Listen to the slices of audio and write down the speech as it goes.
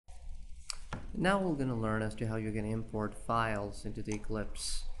Now we're going to learn as to how you can import files into the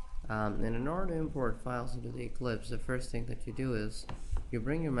Eclipse. And in order to import files into the Eclipse, the first thing that you do is you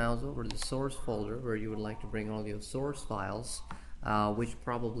bring your mouse over to the source folder where you would like to bring all your source files, which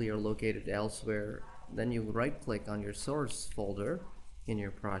probably are located elsewhere. Then you right click on your source folder in your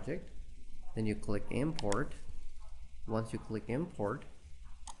project. Then you click import. Once you click import,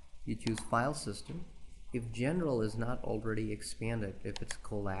 you choose file system. If general is not already expanded, if it's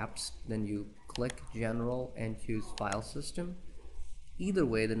collapsed, then you click general and choose file system. Either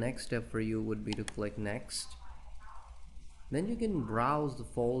way, the next step for you would be to click next. Then you can browse the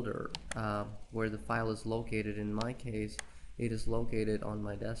folder where the file is located. In my case, it is located on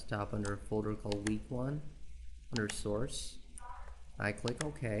my desktop under a folder called week 1 under source. I click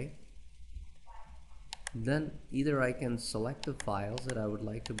OK. Then either I can select the files that I would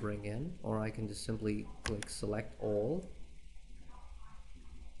like to bring in, or I can just simply click select all.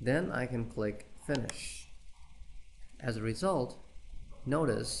 Then I can click finish. As a result,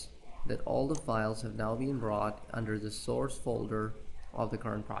 notice that all the files have now been brought under the source folder of the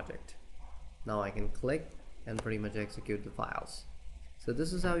current project. Now I can click and pretty much execute the files. So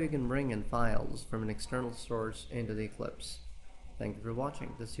this is how you can bring in files from an external source into the Eclipse. Thank you for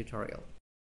watching this tutorial.